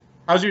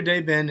How's your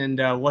day been,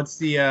 and what's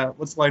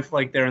life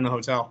like there in the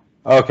hotel?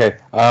 Okay.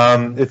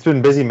 It's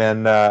been busy,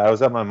 man. I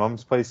was at my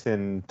mom's place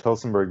in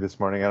Tillsonburg this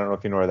morning. I don't know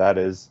if you know where that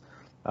is.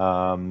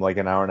 Like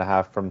an hour and a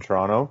half from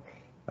Toronto.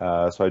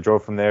 So I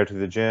drove from there to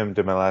the gym,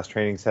 did my last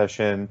training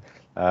session,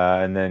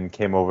 and then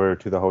came over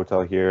to the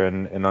hotel here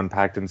and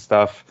unpacked and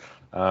stuff.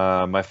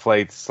 My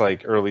flight's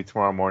like early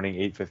tomorrow morning,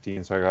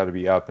 8:15, so I got to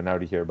be up and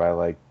out of here by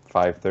like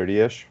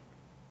 5:30-ish.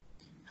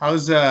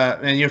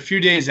 And you're a few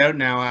days out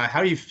now. How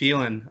are you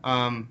feeling?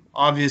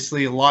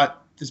 Obviously, a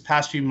lot this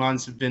past few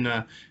months have been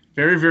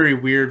very, very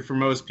weird for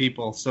most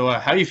people. So,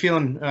 how are you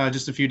feeling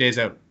just a few days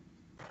out?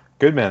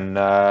 Good, man.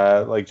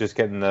 Like just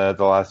getting the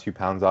last few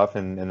pounds off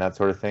and that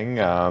sort of thing.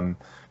 But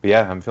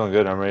yeah, I'm feeling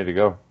good. I'm ready to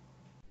go.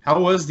 How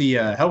was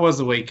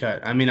the weight cut?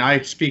 I mean, I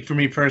speak for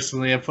me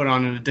personally. I put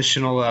on an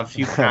additional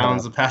few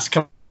pounds the past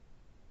couple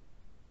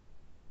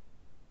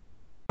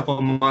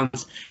of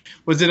months.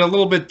 Was it a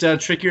little bit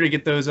trickier to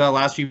get those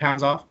last few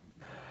pounds off?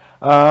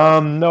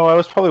 No, I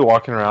was probably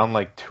walking around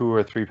like 2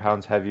 or 3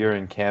 pounds heavier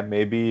in camp,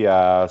 maybe.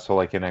 So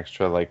like an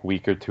extra like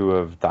week or two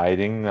of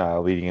dieting,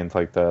 leading into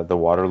like the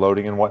water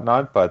loading and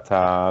whatnot. But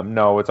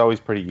no, it's always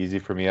pretty easy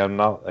for me. I'm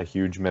not a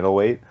huge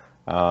middleweight.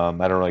 I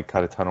don't really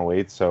cut a ton of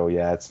weight, so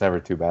yeah, it's never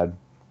too bad.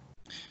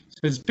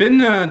 So it's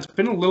been a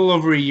little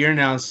over a year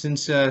now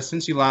since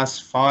you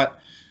last fought.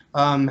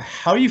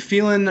 How are you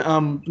feeling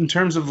in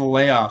terms of the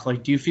layoff? Like,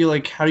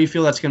 how do you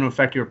feel that's going to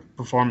affect your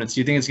performance?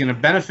 Do you think it's going to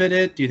benefit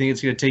it? Do you think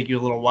it's going to take you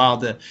a little while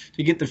to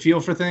get the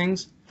feel for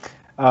things?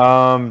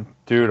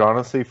 Dude,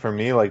 honestly, for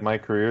me, like my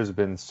career has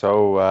been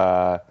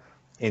so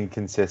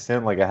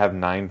inconsistent. Like I have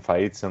 9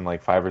 fights in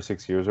like 5 or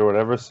 6 years or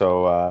whatever.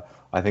 So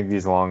I think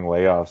these long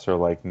layoffs are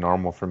like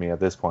normal for me at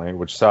this point,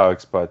 which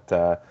sucks. But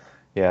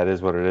yeah, it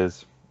is what it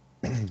is.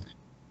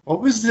 What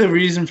was the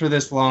reason for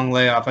this long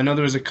layoff? I know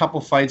there was a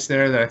couple fights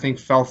there that I think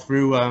fell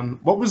through.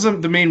 What was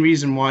the main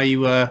reason why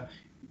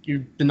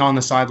you've been on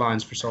the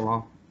sidelines for so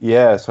long?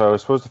 Yeah, so I was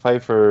supposed to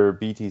fight for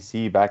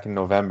BTC back in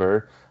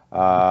November,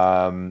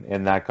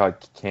 and that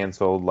got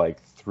canceled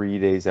like 3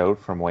 days out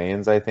from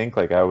weigh-ins, I think.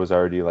 Like I was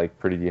already like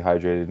pretty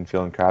dehydrated and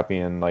feeling crappy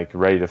and like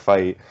ready to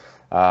fight.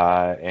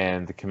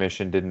 And the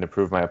commission didn't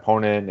approve my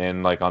opponent,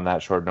 and like on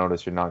that short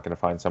notice, you're not going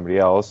to find somebody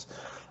else.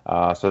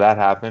 So that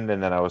happened,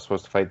 and then I was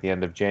supposed to fight the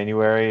end of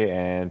January,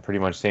 and pretty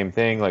much same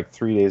thing, like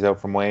 3 days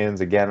out from weigh-ins.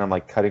 Again, I'm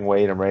like cutting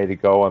weight, I'm ready to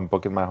go, I'm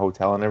booking my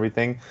hotel and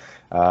everything.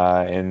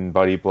 And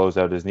Buddy blows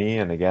out his knee,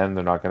 and again,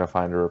 they're not going to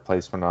find a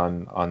replacement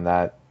on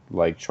that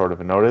like short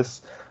of a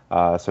notice.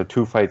 So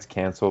 2 fights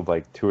canceled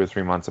like 2 or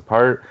 3 months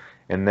apart,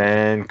 and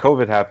then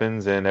COVID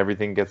happens and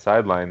everything gets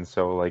sidelined.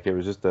 So like it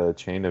was just a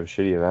chain of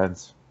shitty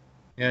events.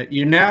 Yeah,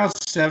 you're now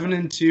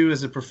 7-2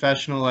 as a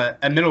professional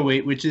at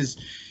middleweight, which is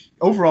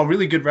overall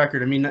really good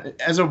record. I mean,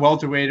 as a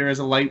welterweight or as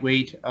a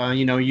lightweight,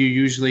 you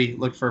usually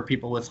look for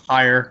people with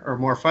higher or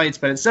more fights,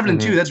 but at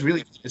 7-2, hmm that's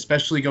really good,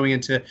 especially going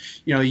into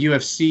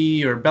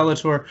UFC or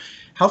Bellator.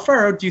 How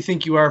far out do you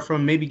think you are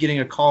from maybe getting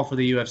a call for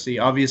the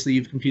UFC? Obviously,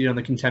 you've competed on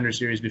the Contender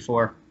Series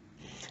before.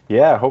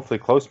 Yeah, hopefully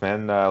close,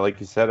 man. Like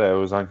you said, I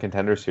was on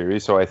Contender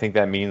Series, so I think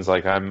that means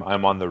like I'm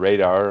on the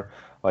radar.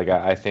 Like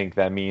I think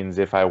that means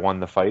if I won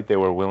the fight, they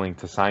were willing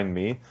to sign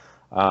me.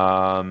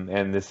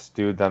 And this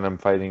dude that I'm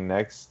fighting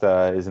next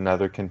is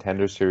another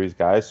Contender Series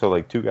guy. So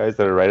like 2 guys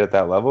that are right at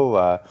that level.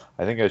 I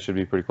think I should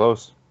be pretty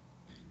close.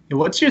 Yeah,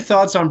 what's your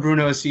thoughts on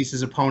Bruno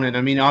Asis's opponent?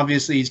 I mean,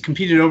 obviously he's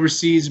competed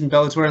overseas in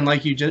Bellator, and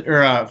like you just,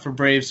 or for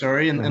Brave,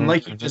 sorry, and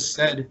like you just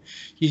said,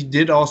 he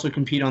did also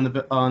compete on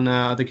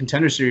the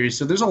Contender Series.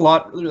 So there's a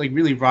lot like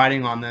really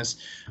riding on this,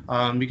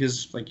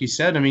 because like you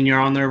said, I mean, you're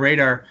on their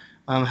radar.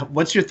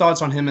 What's your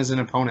thoughts on him as an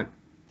opponent?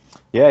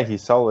 Yeah,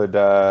 he's solid.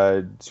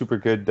 Super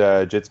good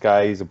jits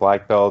guy. He's a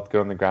black belt,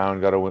 good on the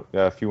ground, got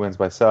a few wins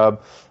by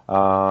sub.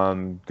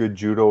 Good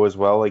judo as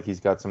well. Like he's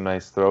got some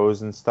nice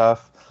throws and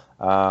stuff.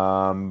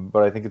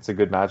 But I think it's a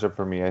good matchup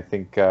for me. I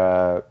think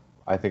I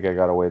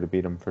got a way to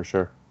beat him for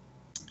sure.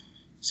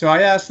 So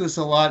I ask this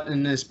a lot,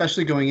 and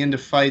especially going into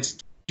fights.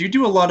 Do you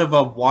do a lot of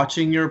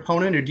watching your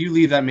opponent, or do you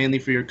leave that mainly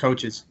for your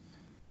coaches?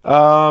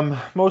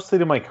 Mostly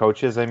to my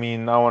coaches. I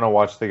mean, I want to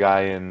watch the guy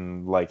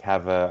and like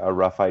have a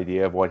rough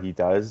idea of what he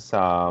does.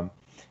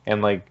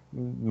 And like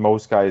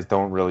most guys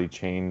don't really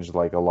change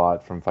like a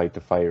lot from fight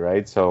to fight,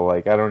 right? So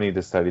like I don't need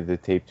to study the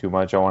tape too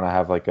much. I want to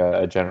have like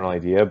a general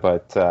idea,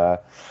 but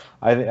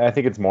I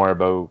think it's more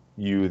about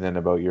you than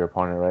about your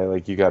opponent, right?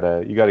 Like you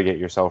gotta get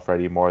yourself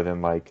ready more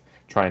than like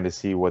trying to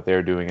see what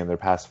they're doing in their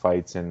past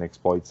fights and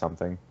exploit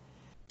something.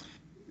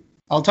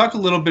 I'll talk a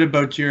little bit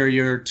about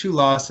your two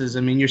losses.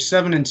 I mean, you're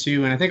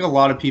 7-2, and I think a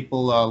lot of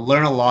people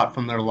learn a lot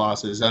from their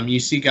losses. You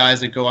see guys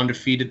that go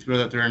undefeated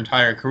throughout their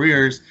entire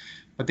careers,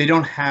 but they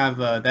don't have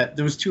that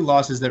those two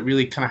losses that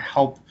really kind of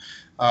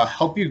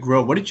help you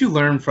grow. What did you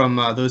learn from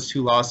those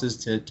two losses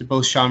to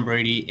both Sean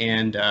Brady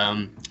and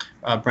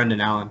Brendan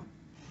Allen?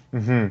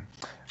 hmm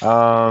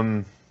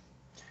Um,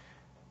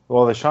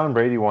 well, the Sean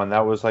Brady one,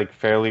 that was like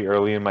fairly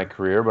early in my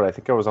career, but I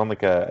think I was on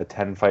like a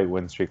 10 fight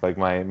win streak. Like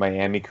my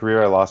Miami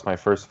career, I lost my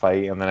first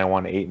fight and then I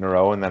won 8 in a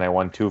row and then I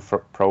won two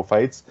pro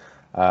fights.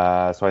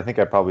 So I think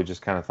I probably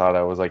just kind of thought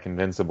I was like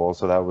invincible.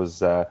 So that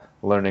was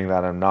learning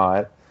that I'm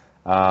not.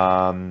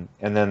 And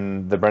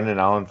then the Brendan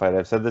Allen fight,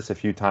 I've said this a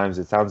few times.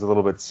 It sounds a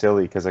little bit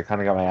silly because I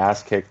kind of got my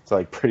ass kicked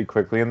like pretty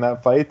quickly in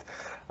that fight.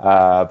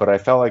 But I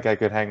felt like I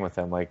could hang with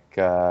him. I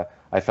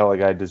felt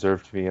like I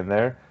deserved to be in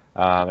there.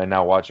 And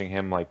now watching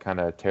him like kind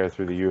of tear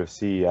through the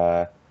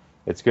UFC,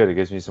 it's good. It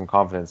gives me some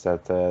confidence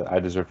that I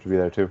deserve to be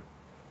there too.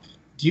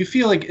 Do you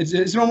feel like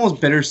it's almost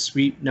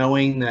bittersweet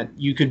knowing that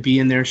you could be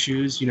in their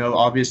shoes? You know,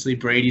 obviously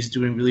Brady's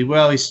doing really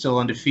well. He's still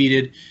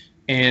undefeated.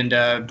 And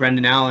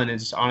Brendan Allen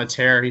is on a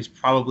tear. He's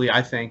probably,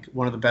 I think,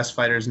 one of the best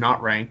fighters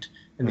not ranked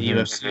in the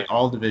UFC,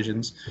 all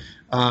divisions.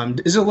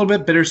 Is it a little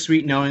bit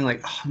bittersweet knowing,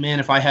 like, oh, man,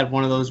 if I had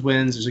one of those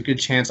wins, there's a good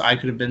chance I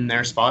could have been in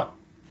their spot?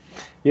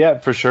 Yeah,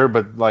 for sure.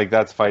 But like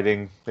that's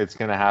fighting. It's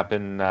gonna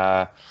happen.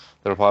 There'll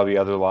probably be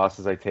other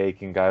losses I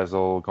take, and guys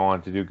will go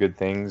on to do good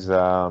things.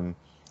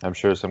 I'm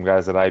sure some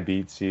guys that I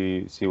beat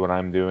see what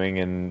I'm doing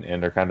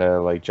and are kind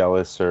of like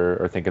jealous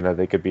or thinking that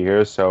they could be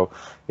here. So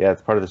yeah,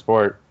 it's part of the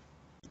sport,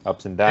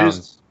 ups and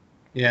downs.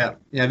 Yeah.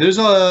 There's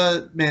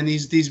a man.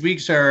 These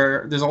weeks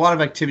there's a lot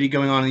of activity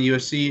going on in the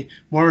UFC.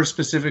 More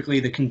specifically,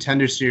 the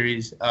Contender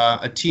Series.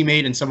 A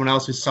teammate and someone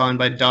else who's signed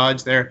by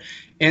Dodge there.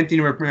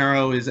 Anthony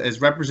Romero is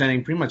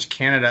representing pretty much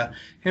Canada.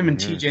 Him and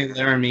TJ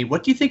Laramie.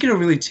 What do you think it'll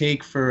really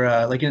take for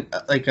I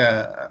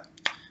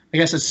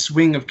guess a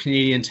swing of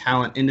Canadian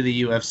talent into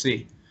the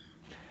UFC?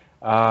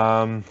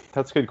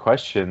 That's a good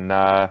question.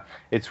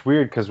 It's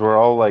weird because we're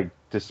all like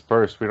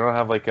dispersed. We don't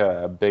have like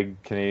a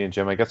big Canadian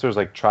gym. I guess there's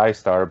like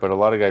TriStar, but a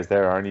lot of guys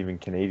there aren't even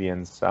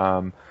Canadians.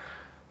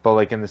 But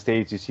like in the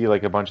States, you see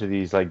like a bunch of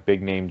these like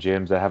big name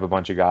gyms that have a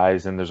bunch of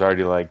guys, and there's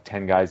already like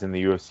 10 guys in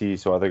the UFC,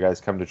 so other guys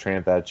come to train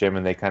at that gym,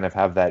 and they kind of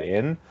have that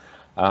in.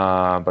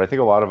 But I think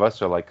a lot of us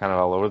are like kind of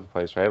all over the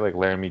place, right? Like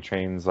Laramie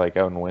trains like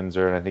out in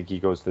Windsor, and I think he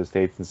goes to the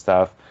States and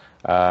stuff.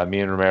 Me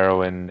and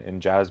Romero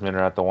and Jasmine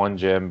are at the one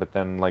gym, but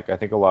then like I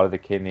think a lot of the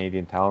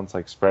Canadian talents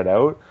like spread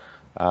out.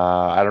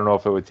 I don't know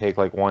if it would take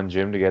like one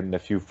gym to get in a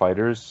few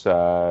fighters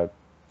to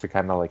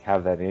kind of like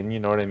have that in.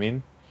 You know what I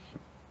mean?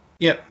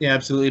 Yep, yeah,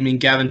 absolutely. I mean,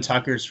 Gavin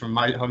Tucker's from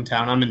my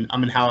hometown.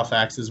 I'm in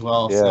Halifax as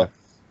well. Yeah, So,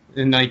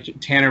 and like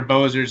Tanner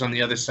Bozer's on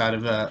the other side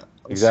of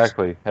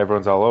exactly.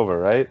 Everyone's all over,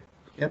 right?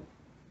 Yep.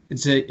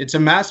 It's a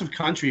massive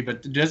country,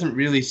 but there doesn't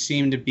really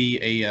seem to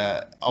be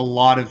a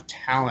lot of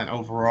talent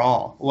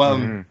overall. Well,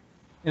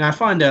 and I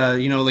find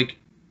like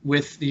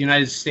with the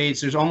United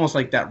States, there's almost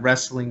like that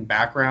wrestling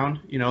background.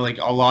 You know, like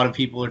a lot of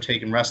people are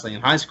taking wrestling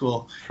in high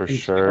school. For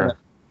sure.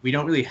 We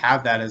don't really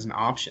have that as an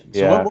option. So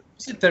Yeah. what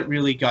was it that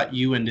really got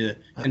you into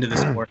the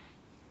sport?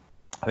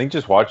 I think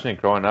just watching it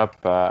growing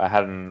up, I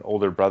had an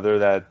older brother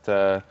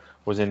that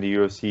was into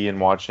UFC and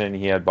watching.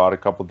 He had bought a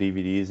couple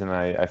DVDs, and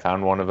I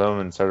found one of them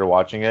and started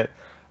watching it.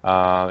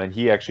 And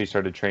he actually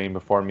started training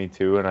before me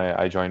too, and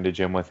I joined a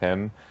gym with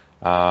him,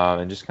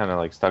 and just kind of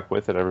like stuck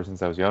with it ever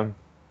since I was young.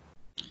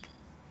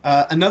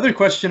 Another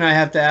question I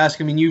have to ask.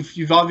 I mean,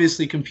 you've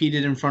obviously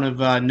competed in front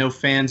of no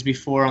fans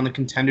before on the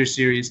Contender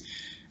Series.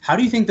 How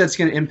do you think that's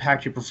going to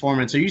impact your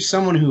performance? Are you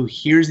someone who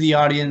hears the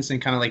audience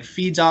and kind of like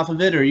feeds off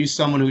of it, or are you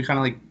someone who kind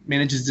of like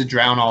manages to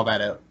drown all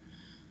that out?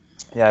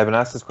 Yeah, I've been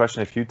asked this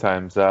question a few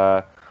times.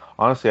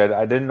 Honestly,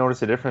 I didn't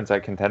notice a difference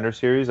at Contender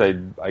Series. I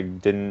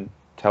didn't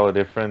tell a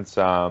difference.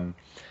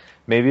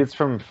 Maybe it's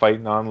from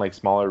fighting on like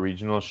smaller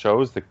regional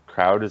shows. The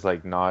crowd is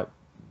like not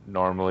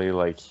normally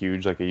like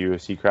huge like a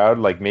UFC crowd.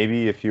 Like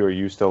maybe if you were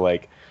used to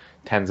like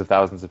tens of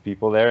thousands of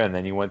people there and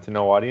then you went to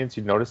no audience,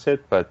 you'd notice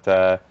it.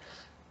 But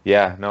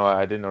yeah, no,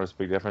 I didn't notice a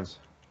big difference.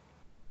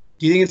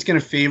 Do you think it's going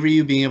to favor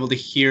you being able to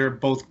hear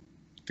both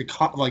the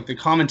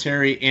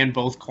commentary and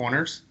both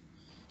corners?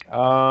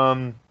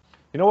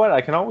 You know what?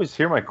 I can always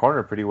hear my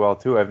corner pretty well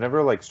too. I've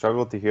never like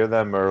struggled to hear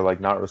them or like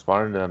not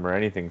responded to them or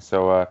anything.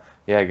 So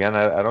yeah, again,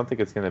 I don't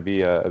think it's going to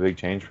be a big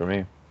change for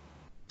me.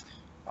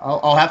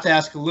 I'll have to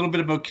ask a little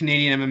bit about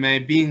Canadian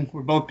MMA.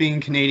 We're both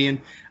being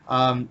Canadian.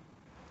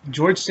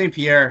 George St.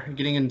 Pierre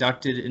getting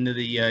inducted into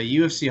the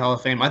UFC Hall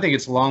of Fame. I think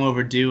it's long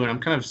overdue, and I'm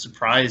kind of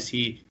surprised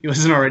he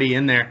wasn't already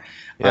in there.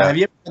 Yeah. Have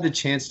you ever had the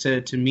chance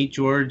to meet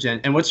George,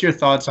 and what's your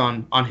thoughts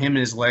on him and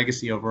his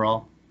legacy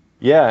overall?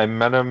 Yeah, I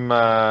met him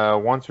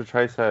once or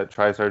twice at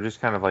TriStar,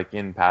 just kind of like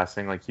in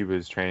passing, like he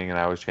was training and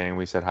I was training.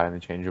 We said hi in the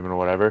change room and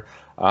whatever.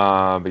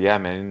 But yeah,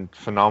 man,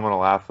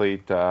 phenomenal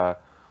athlete,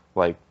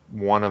 like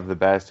one of the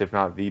best, if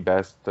not the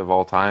best of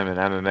all time in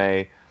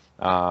MMA.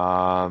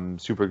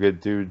 Super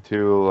good dude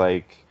too,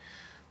 like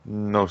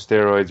no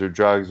steroids or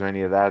drugs or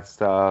any of that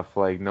stuff,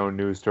 like no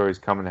news stories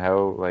coming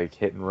out, like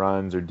hit and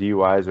runs or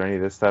DUIs or any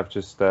of this stuff.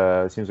 Just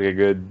seems like a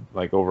good,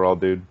 like overall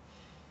dude.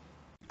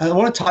 I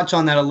want to touch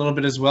on that a little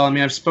bit as well. I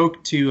mean, I've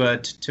spoke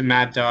to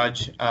Matt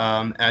Dodge,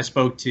 and I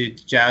spoke to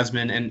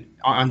Jasmine and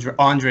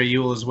Andre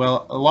Ewell as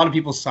well. A lot of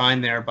people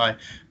signed there by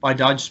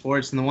Dodge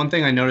Sports, and the one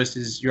thing I noticed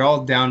is you're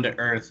all down to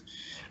earth.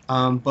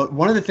 But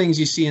one of the things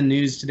you see in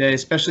news today,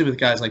 especially with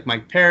guys like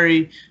Mike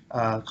Perry,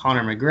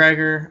 Conor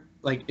McGregor,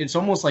 like it's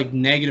almost like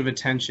negative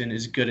attention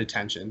is good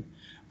attention.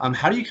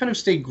 How do you kind of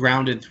stay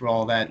grounded through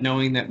all that,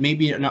 knowing that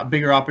maybe a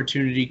bigger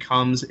opportunity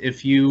comes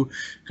if you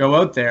go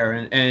out there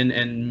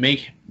and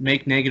make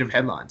negative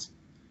headlines?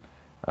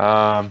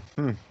 That's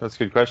a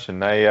good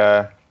question.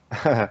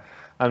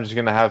 I'm just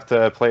gonna have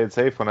to play it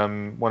safe when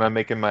I'm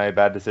making my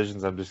bad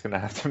decisions. I'm just gonna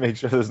have to make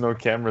sure there's no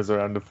cameras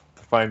around to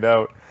find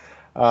out.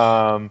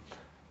 Um,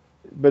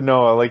 but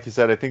no, like you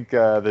said, I think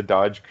the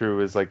Dodge crew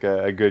is like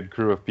a good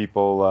crew of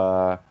people.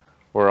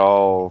 We're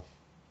all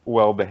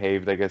well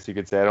behaved, I guess you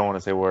could say. I don't want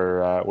to say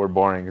we're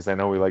boring because I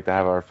know we like to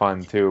have our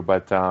fun too.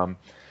 But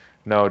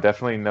no,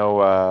 definitely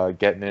no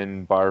getting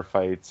in bar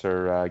fights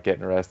or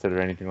getting arrested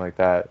or anything like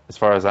that. As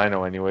far as I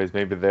know, anyways.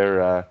 Maybe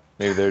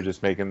they're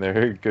just making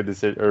their good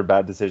decision or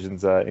bad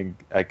decisions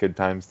at good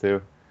times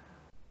too.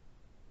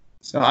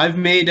 So I've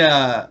made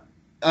the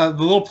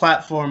little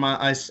platform.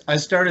 I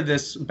started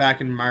this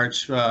back in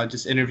March,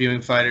 just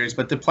interviewing fighters.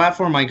 But the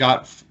platform I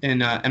got in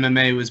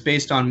MMA was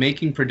based on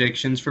making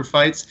predictions for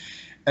fights,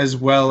 as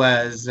well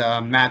as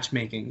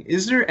matchmaking.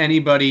 Is there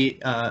anybody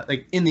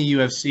like in the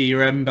UFC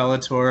or in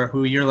Bellator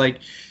who you're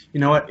like, you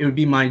know what, it would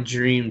be my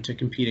dream to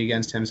compete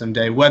against him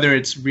someday, whether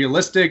it's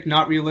realistic,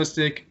 not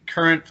realistic,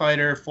 current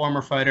fighter,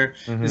 former fighter?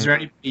 Is there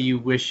anybody you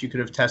wish you could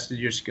have tested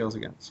your skills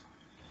against?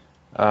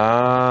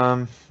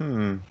 Um,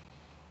 hmm.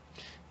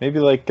 Maybe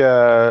like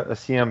a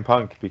CM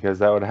Punk because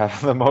that would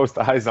have the most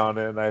eyes on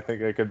it, and I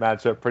think I could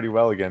match up pretty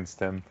well against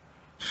him.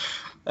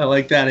 I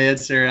like that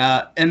answer.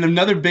 And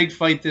another big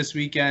fight this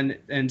weekend,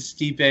 and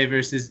Stipe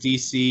versus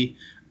DC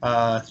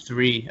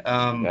 3.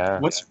 Yeah,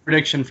 What's your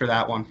prediction for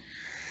that one?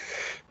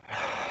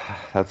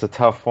 that's a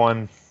tough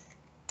one.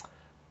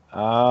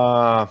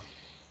 Uh,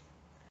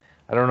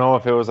 I don't know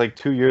if it was like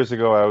 2 years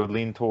ago. I would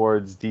lean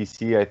towards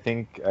DC. I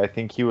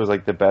think he was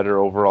like the better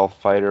overall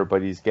fighter,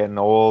 but he's getting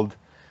old.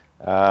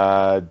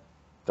 Uh,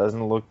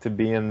 doesn't look to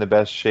be in the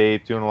best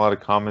shape. Doing a lot of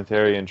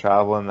commentary and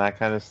travel and that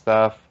kind of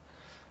stuff.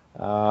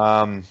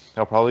 I'll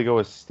probably go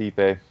with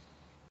Stipe.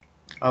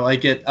 I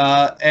like it.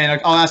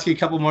 And I'll ask you a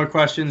couple more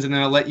questions, and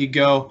then I'll let you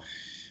go.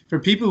 For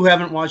people who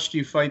haven't watched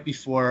you fight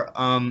before,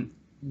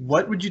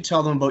 what would you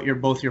tell them about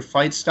both your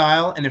fight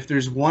style, and if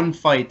there's one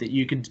fight that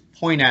you could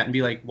point at and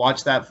be like,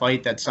 watch that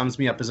fight, that sums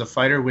me up as a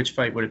fighter, which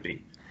fight would it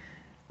be?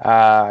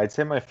 I'd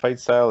say my fight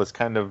style is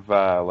kind of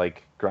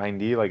like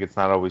grindy. Like it's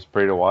not always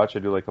pretty to watch. I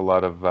do like a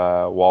lot of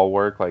wall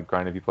work, like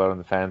grinding people out on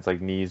the fence,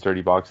 like knees,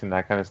 dirty boxing,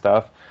 that kind of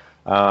stuff.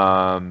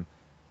 Um,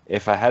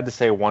 if I had to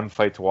say one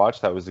fight to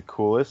watch that was the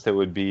coolest, it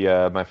would be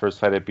my first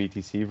fight at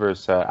BTC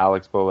versus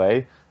Alex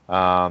Bollet.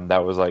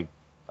 That was like,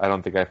 I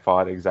don't think I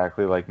fought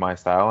exactly like my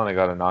style, and I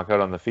got a knockout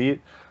on the feet.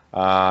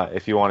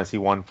 If you want to see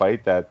one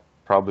fight that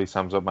probably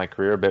sums up my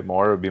career a bit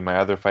more, it would be my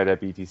other fight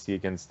at BTC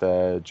against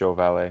Joe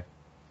Valle.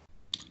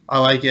 I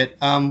like it.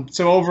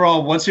 So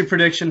overall, what's your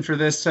prediction for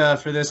this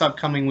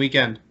upcoming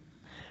weekend?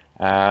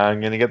 I'm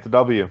gonna get the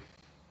W.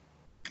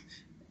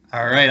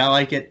 All right, I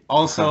like it.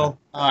 Also,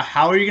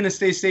 how are you going to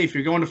stay safe?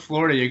 You're going to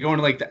Florida. You're going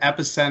to like the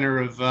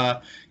epicenter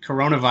of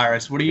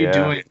coronavirus. What are you Yeah.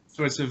 doing? What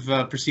sorts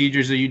of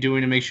procedures are you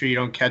doing to make sure you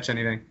don't catch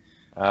anything?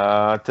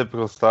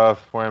 Typical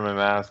stuff, wearing my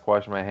mask,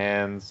 washing my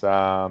hands.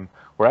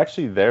 We're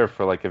actually there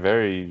for like a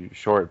very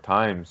short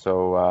time,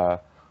 so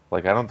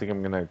like I don't think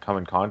I'm gonna come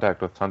in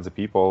contact with tons of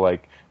people.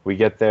 Like we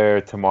get there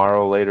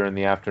tomorrow later in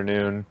the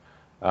afternoon.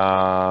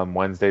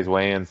 Wednesday's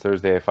weigh-ins,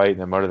 Thursday I fight,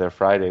 and I'm out of there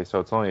Friday. So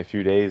it's only a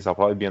few days. I'll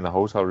probably be in the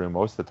hotel room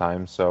most of the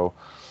time, so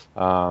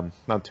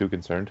not too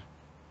concerned.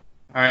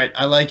 All right,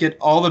 I like it.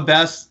 All the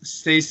best.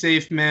 Stay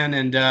safe, man,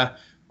 and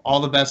all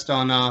the best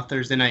on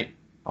Thursday night.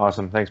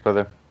 Awesome. Thanks,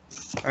 brother.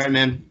 All right,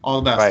 man.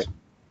 All the best. Bye.